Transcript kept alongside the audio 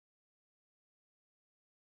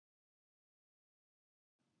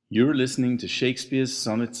You're listening to Shakespeare's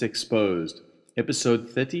Sonnets Exposed, Episode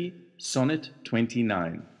 30, Sonnet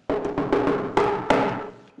 29.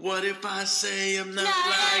 What if I say I'm not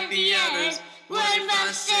like the others? What if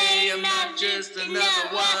I say I'm not just another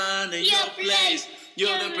one in your place?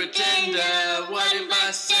 You're the pretender. What if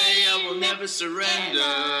I say I will never surrender?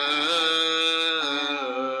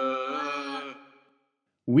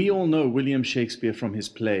 We all know William Shakespeare from his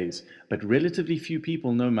plays, but relatively few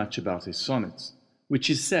people know much about his sonnets, which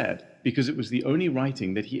is sad because it was the only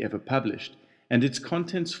writing that he ever published, and its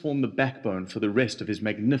contents form the backbone for the rest of his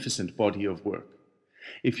magnificent body of work.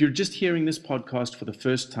 If you're just hearing this podcast for the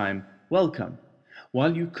first time, welcome.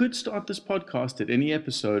 While you could start this podcast at any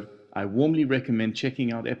episode, I warmly recommend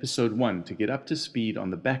checking out episode 1 to get up to speed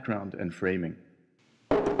on the background and framing.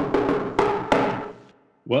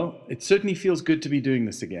 Well, it certainly feels good to be doing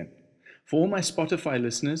this again. For all my Spotify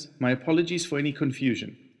listeners, my apologies for any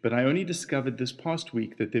confusion, but I only discovered this past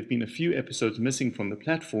week that there have been a few episodes missing from the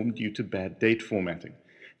platform due to bad date formatting.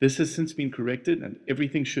 This has since been corrected and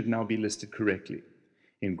everything should now be listed correctly.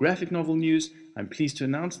 In graphic novel news, I'm pleased to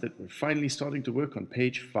announce that we're finally starting to work on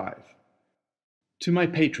page 5. To my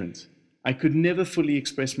patrons, I could never fully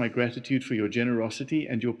express my gratitude for your generosity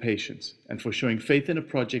and your patience, and for showing faith in a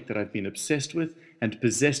project that I've been obsessed with and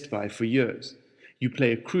possessed by for years. You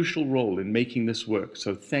play a crucial role in making this work,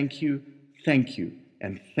 so thank you,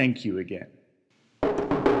 and thank you again.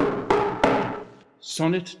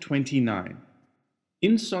 Sonnet 29.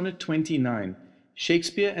 In Sonnet 29,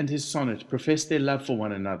 Shakespeare and his sonnet profess their love for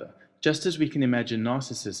one another, just as we can imagine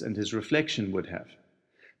Narcissus and his reflection would have.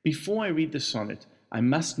 Before I read the sonnet, I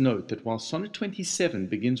must note that while Sonnet 27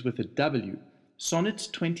 begins with a W, Sonnets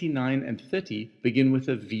 29 and 30 begin with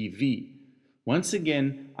a VV. Once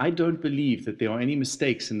again, I don't believe that there are any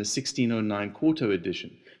mistakes in the 1609 Quarto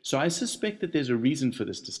edition, so I suspect that there's a reason for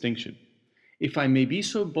this distinction. If I may be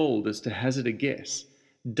so bold as to hazard a guess,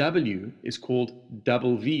 W is called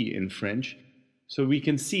double V in French, so we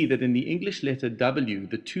can see that in the English letter W,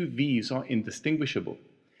 the two V's are indistinguishable.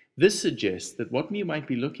 This suggests that what we might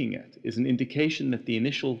be looking at is an indication that the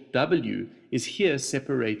initial W is here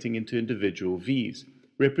separating into individual V's,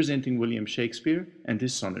 representing William Shakespeare and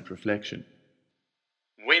his sonnet reflection.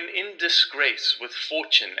 When in disgrace with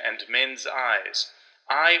fortune and men's eyes,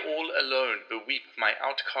 I all alone beweep my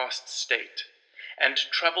outcast state, and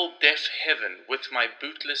trouble deaf heaven with my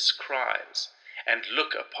bootless cries, and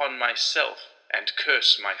look upon myself and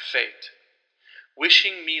curse my fate,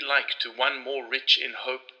 wishing me like to one more rich in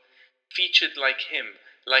hope, featured like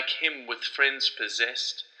him with friends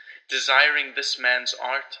possessed, desiring this man's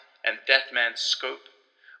art and that man's scope,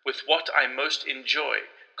 with what I most enjoy,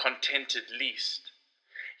 contented least.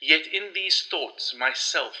 Yet in these thoughts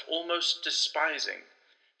myself almost despising,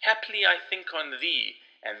 haply I think on thee,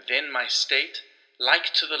 and then my state,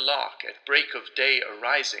 like to the lark at break of day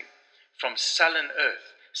arising, from sullen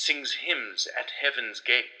earth sings hymns at heaven's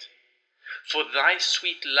gate. For thy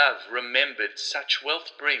sweet love remembered such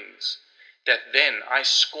wealth brings, that then I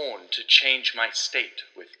scorn to change my state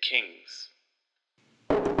with kings.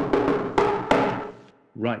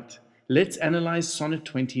 Right, let's analyze Sonnet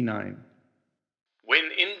 29. When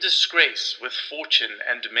in disgrace with fortune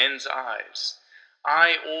and men's eyes,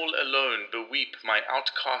 I all alone beweep my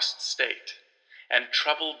outcast state, and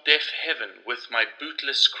trouble deaf heaven with my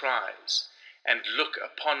bootless cries, and look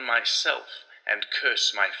upon myself and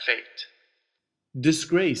curse my fate.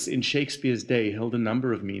 Disgrace in Shakespeare's day held a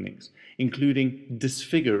number of meanings, including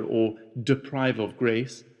disfigure or deprive of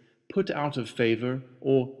grace, put out of favor,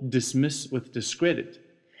 or dismiss with discredit,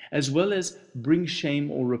 as well as bring shame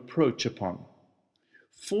or reproach upon.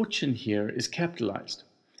 Fortune here is capitalized.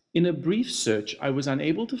 In a brief search, I was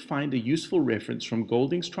unable to find a useful reference from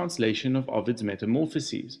Golding's translation of Ovid's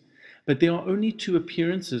Metamorphoses, but there are only two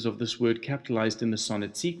appearances of this word capitalized in the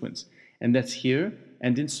sonnet sequence, and that's here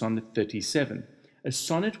and in Sonnet 37, a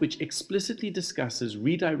sonnet which explicitly discusses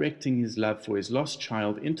redirecting his love for his lost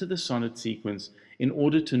child into the sonnet sequence in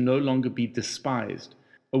order to no longer be despised,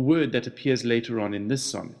 a word that appears later on in this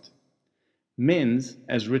sonnet. Mens,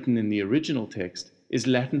 as written in the original text, is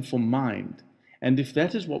Latin for mind, and if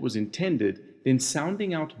that is what was intended, then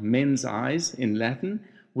sounding out men's eyes in Latin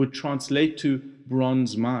would translate to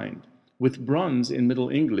bronze mind, with bronze in Middle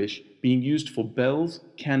English being used for bells,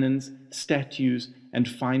 cannons, statues, and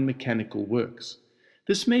fine mechanical works.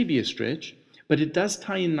 This may be a stretch, but it does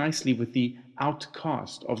tie in nicely with the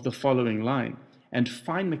outcast of the following line, and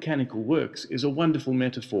fine mechanical works is a wonderful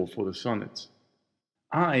metaphor for the sonnets.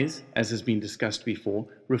 Eyes, as has been discussed before,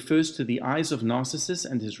 refers to the eyes of Narcissus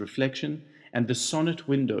and his reflection, and the sonnet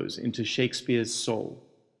windows into Shakespeare's soul.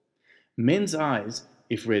 Men's eyes,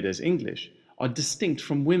 if read as English, are distinct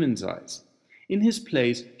from women's eyes. In his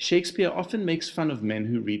plays, Shakespeare often makes fun of men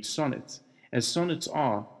who read sonnets, as sonnets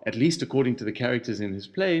are, at least according to the characters in his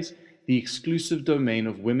plays, the exclusive domain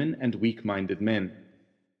of women and weak-minded men.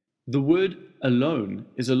 The word alone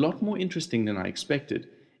is a lot more interesting than I expected,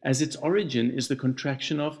 as its origin is the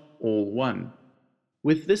contraction of all one.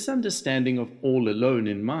 With this understanding of all alone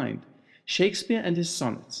in mind, Shakespeare and his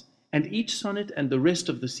sonnets, and each sonnet and the rest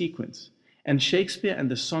of the sequence, and Shakespeare and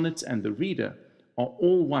the sonnets and the reader, are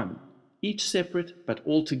all one, each separate but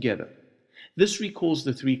all together. This recalls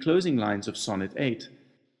the three closing lines of Sonnet 8.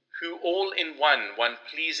 Who all in one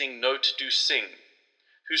pleasing note do sing,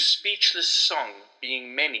 whose speechless song,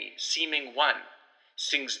 being many, seeming one,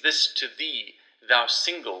 sings this to thee, thou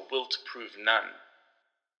single wilt prove none.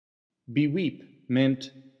 Beweep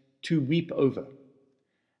meant to weep over.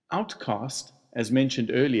 Outcast, as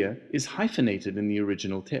mentioned earlier, is hyphenated in the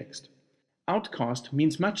original text. Outcast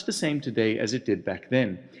means much the same today as it did back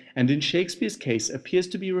then, and in Shakespeare's case appears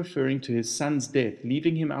to be referring to his son's death,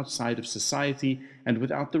 leaving him outside of society and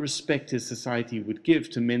without the respect his society would give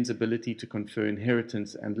to men's ability to confer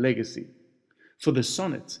inheritance and legacy. For the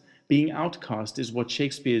sonnets, being outcast is what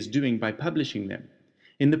Shakespeare is doing by publishing them.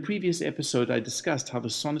 In the previous episode, I discussed how the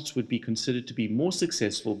sonnets would be considered to be more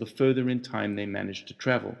successful the further in time they managed to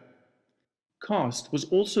travel. Cast was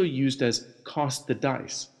also used as cast the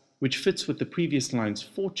dice, which fits with the previous line's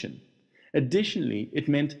fortune. Additionally, it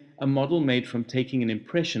meant a model made from taking an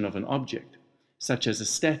impression of an object, such as a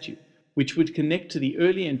statue, which would connect to the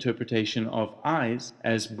earlier interpretation of eyes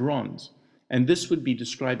as bronze, and this would be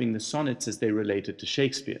describing the sonnets as they related to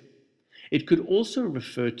Shakespeare. It could also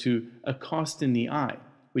refer to a cast in the eye,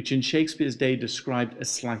 which in Shakespeare's day described a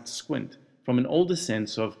slight squint, from an older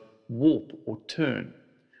sense of warp or turn,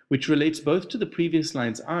 which relates both to the previous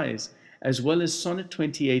line's eyes as well as Sonnet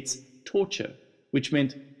 28's torture, which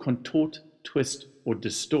meant contort, twist, or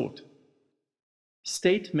distort.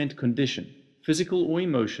 State meant condition, physical or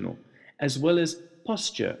emotional, as well as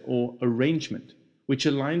posture or arrangement, which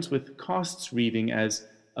aligns with Cast's reading as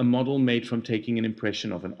a model made from taking an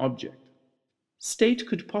impression of an object. State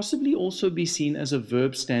could possibly also be seen as a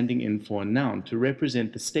verb standing in for a noun to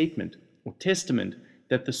represent the statement or testament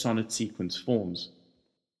that the sonnet sequence forms.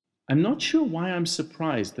 I'm not sure why I'm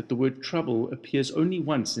surprised that the word trouble appears only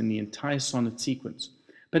once in the entire sonnet sequence,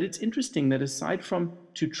 but it's interesting that aside from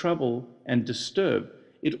to trouble and disturb,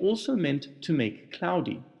 it also meant to make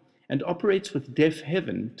cloudy, and operates with deaf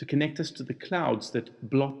heaven to connect us to the clouds that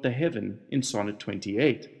blot the heaven in Sonnet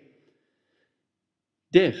 28.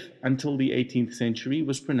 Deaf, until the 18th century,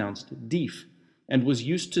 was pronounced deaf, and was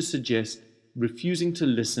used to suggest refusing to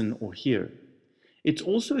listen or hear. It's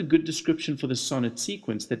also a good description for the sonnet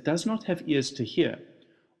sequence that does not have ears to hear,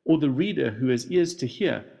 or the reader who has ears to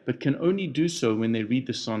hear but can only do so when they read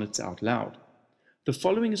the sonnets out loud. The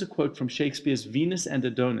following is a quote from Shakespeare's Venus and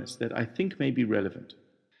Adonis that I think may be relevant.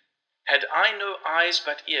 Had I no eyes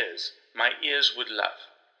but ears, my ears would love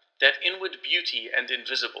that inward beauty and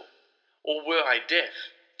invisible. Or were I deaf,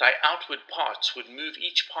 thy outward parts would move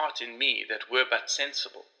each part in me that were but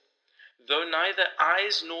sensible. Though neither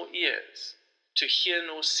eyes nor ears, to hear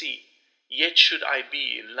nor see, yet should I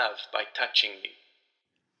be in love by touching thee.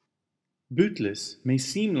 Bootless may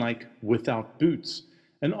seem like without boots,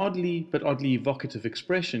 an oddly evocative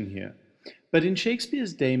expression here, but in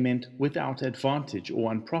Shakespeare's day meant without advantage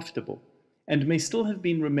or unprofitable, and may still have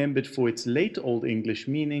been remembered for its late Old English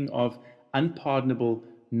meaning of unpardonable,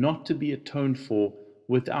 not to be atoned for,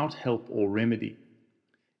 without help or remedy.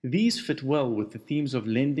 These fit well with the themes of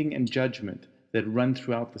lending and judgment that run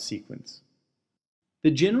throughout the sequence.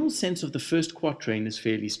 The general sense of the first quatrain is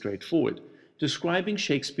fairly straightforward, describing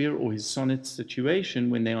Shakespeare or his sonnet's situation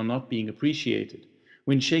when they are not being appreciated,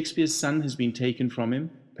 when Shakespeare's son has been taken from him,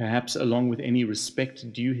 perhaps along with any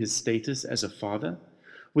respect due his status as a father,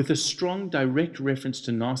 with a strong direct reference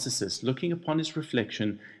to Narcissus looking upon his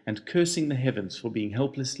reflection and cursing the heavens for being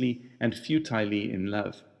helplessly and futilely in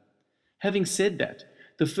love. Having said that,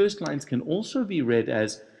 the first lines can also be read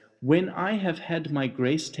as, "When I have had my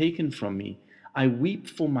grace taken from me, I weep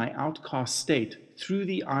for my outcast state through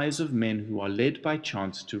the eyes of men who are led by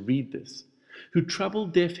chance to read this, who trouble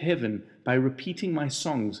deaf heaven by repeating my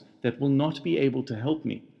songs that will not be able to help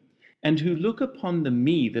me, and who look upon the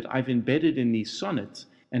me that I've embedded in these sonnets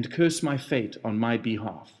and curse my fate on my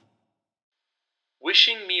behalf."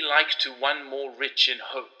 Wishing me like to one more rich in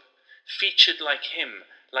hope, featured like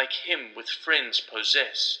him with friends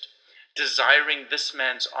possessed, desiring this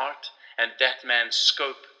man's art and that man's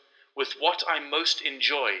scope, with what I most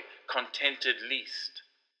enjoy, contented least.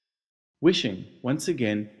 Wishing, once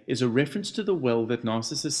again, is a reference to the well that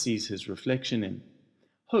Narcissus sees his reflection in.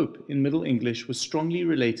 Hope in Middle English was strongly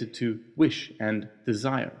related to wish and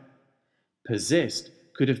desire. Possessed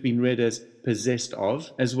could have been read as possessed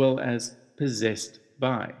of as well as possessed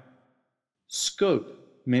by.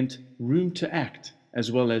 Scope meant room to act as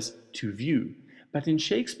well as to view, but in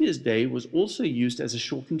Shakespeare's day was also used as a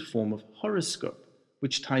shortened form of horoscope,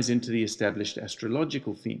 which ties into the established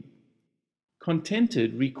astrological theme.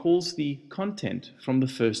 Contented recalls the content from the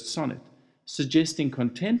first sonnet, suggesting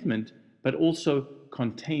contentment but also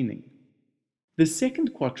containing. The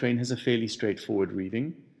second quatrain has a fairly straightforward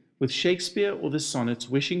reading, with Shakespeare or the sonnets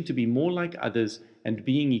wishing to be more like others and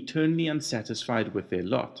being eternally unsatisfied with their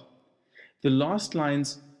lot. The last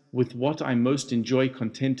lines, "with what I most enjoy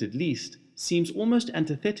contented least," seems almost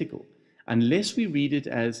antithetical, unless we read it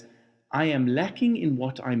as, "I am lacking in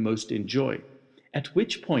what I most enjoy," at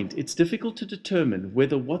which point it's difficult to determine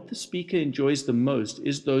whether what the speaker enjoys the most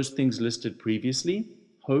is those things listed previously,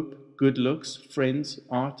 hope, good looks, friends,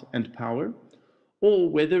 art, and power, or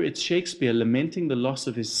whether it's Shakespeare lamenting the loss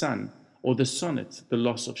of his son, or the sonnet the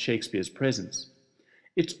loss of Shakespeare's presence.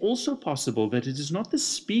 It's also possible that it is not the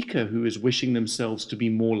speaker who is wishing themselves to be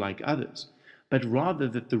more like others, but rather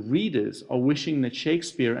that the readers are wishing that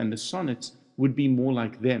Shakespeare and the sonnets would be more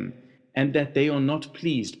like them, and that they are not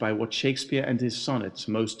pleased by what Shakespeare and his sonnets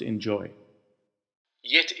most enjoy.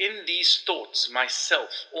 Yet in these thoughts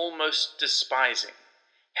myself almost despising,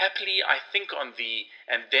 happily I think on thee,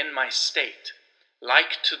 and then my state,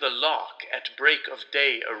 like to the lark at break of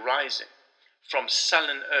day arising, from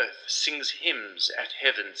sullen earth sings hymns at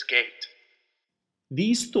heaven's gate.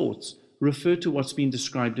 These thoughts refer to what's been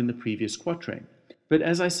described in the previous quatrain, but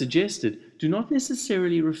as I suggested, do not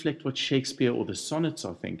necessarily reflect what Shakespeare or the sonnets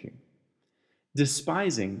are thinking.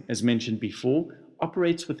 Despising, as mentioned before,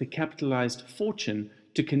 operates with a capitalized fortune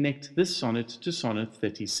to connect this sonnet to Sonnet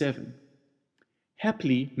 37.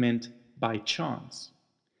 Happily meant by chance.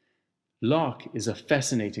 Lark is a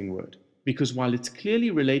fascinating word, because while it's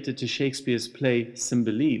clearly related to Shakespeare's play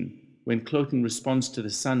Cymbeline, when Cloten responds to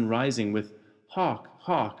the sun rising with "Hark,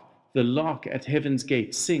 hark, the lark at heaven's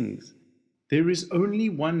gate sings," there is only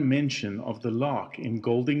one mention of the lark in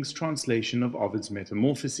Golding's translation of Ovid's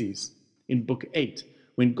Metamorphoses, in Book 8,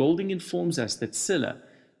 when Golding informs us that Scylla,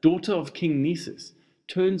 daughter of King Nisus,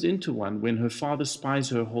 turns into one when her father spies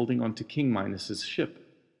her holding onto King Minos's ship.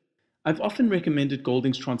 I've often recommended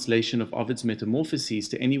Golding's translation of Ovid's Metamorphoses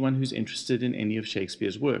to anyone who's interested in any of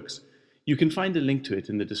Shakespeare's works. You can find a link to it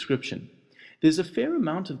in the description. There's a fair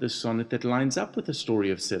amount of this sonnet that lines up with the story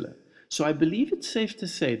of Scylla, so I believe it's safe to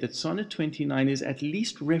say that Sonnet 29 is at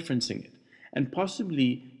least referencing it, and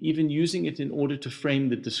possibly even using it in order to frame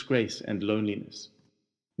the disgrace and loneliness.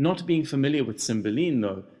 Not being familiar with Cymbeline,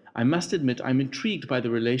 though, I must admit I'm intrigued by the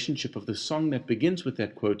relationship of the song that begins with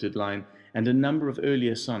that quoted line and a number of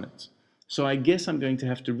earlier sonnets, so I guess I'm going to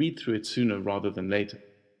have to read through it sooner rather than later.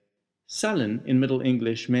 Sullen in Middle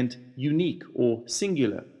English meant unique or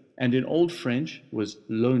singular, and in Old French was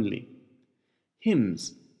lonely.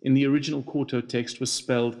 Hymns in the original Quarto text was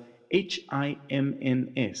spelled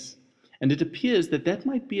Himns, and it appears that that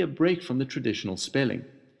might be a break from the traditional spelling.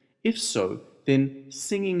 If so, then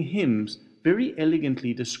singing hymns very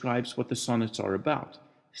elegantly describes what the sonnets are about,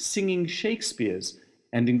 singing Shakespeare's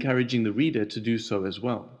and encouraging the reader to do so as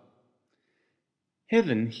well.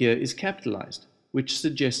 Heaven here is capitalized, which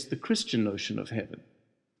suggests the Christian notion of heaven.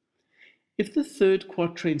 If the third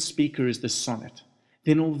quatrain speaker is the sonnet,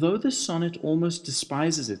 then although the sonnet almost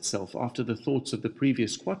despises itself after the thoughts of the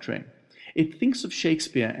previous quatrain, it thinks of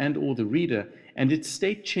Shakespeare and or the reader, and its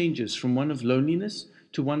state changes from one of loneliness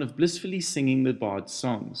to one of blissfully singing the bard's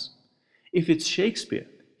songs. If it's Shakespeare,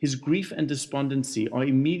 his grief and despondency are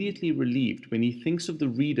immediately relieved when he thinks of the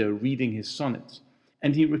reader reading his sonnets,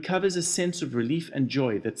 and he recovers a sense of relief and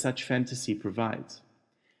joy that such fantasy provides.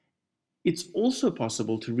 It's also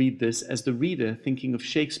possible to read this as the reader thinking of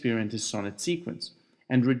Shakespeare and his sonnet sequence,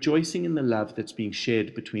 and rejoicing in the love that's being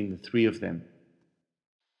shared between the three of them.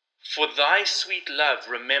 For thy sweet love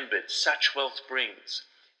remembered such wealth brings,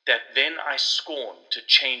 that then I scorn to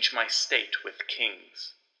change my state with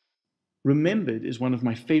kings. Remembered is one of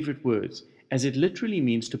my favorite words, as it literally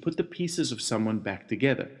means to put the pieces of someone back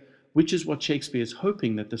together, which is what Shakespeare is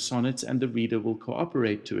hoping that the sonnets and the reader will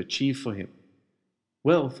cooperate to achieve for him.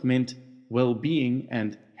 Wealth meant well-being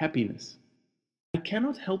and happiness. I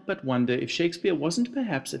cannot help but wonder if Shakespeare wasn't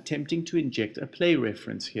perhaps attempting to inject a play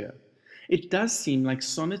reference here. It does seem like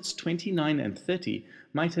Sonnets 29 and 30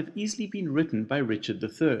 might have easily been written by Richard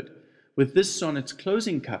III, with this sonnet's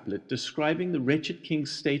closing couplet describing the wretched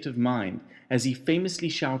king's state of mind as he famously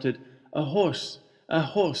shouted, a horse,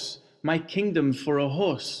 my kingdom for a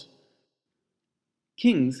horse."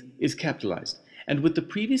 Kings is capitalized, and with the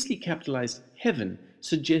previously capitalized heaven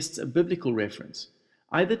suggests a biblical reference,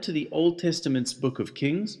 either to the Old Testament's Book of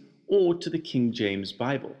Kings or to the King James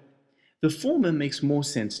Bible. The former makes more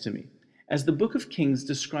sense to me, as the Book of Kings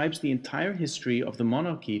describes the entire history of the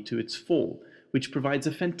monarchy to its fall, which provides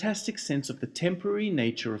a fantastic sense of the temporary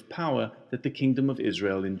nature of power that the kingdom of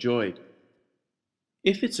Israel enjoyed.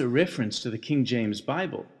 If it's a reference to the King James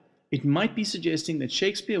Bible, it might be suggesting that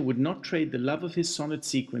Shakespeare would not trade the love of his sonnet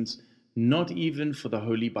sequence, not even for the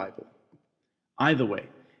Holy Bible. Either way,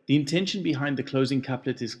 the intention behind the closing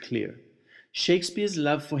couplet is clear. Shakespeare's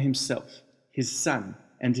love for himself, his son,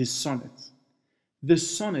 and his sonnets. The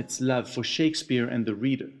sonnet's love for Shakespeare and the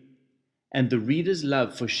reader, and the reader's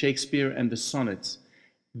love for Shakespeare and the sonnets.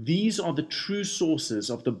 These are the true sources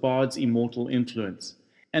of the bard's immortal influence,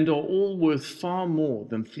 and are all worth far more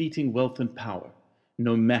than fleeting wealth and power,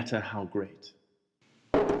 no matter how great.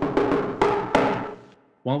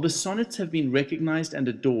 While the sonnets have been recognized and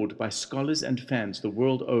adored by scholars and fans the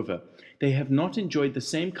world over, they have not enjoyed the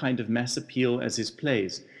same kind of mass appeal as his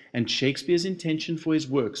plays, and Shakespeare's intention for his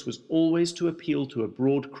works was always to appeal to a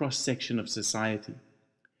broad cross-section of society.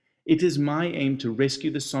 It is my aim to rescue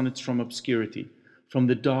the sonnets from obscurity, from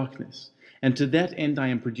the darkness, and to that end I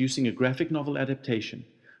am producing a graphic novel adaptation,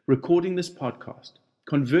 recording this podcast,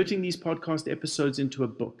 converting these podcast episodes into a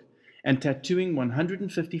book, and tattooing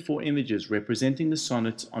 154 images representing the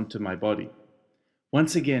sonnets onto my body.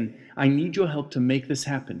 Once again, I need your help to make this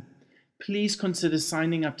happen. Please consider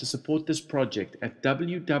signing up to support this project at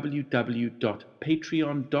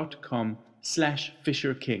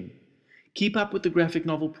www.patreon.com/FisherKing. Keep up with the graphic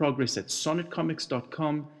novel progress at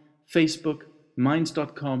sonnetcomics.com, Facebook,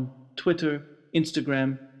 minds.com, Twitter,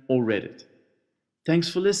 Instagram, or Reddit. Thanks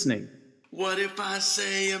for listening. What if I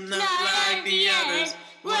say I'm not like the others?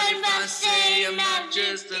 What if I say I'm not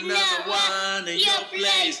just another one in your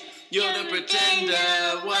place? You're the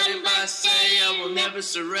pretender. What if I say I will never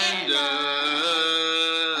surrender?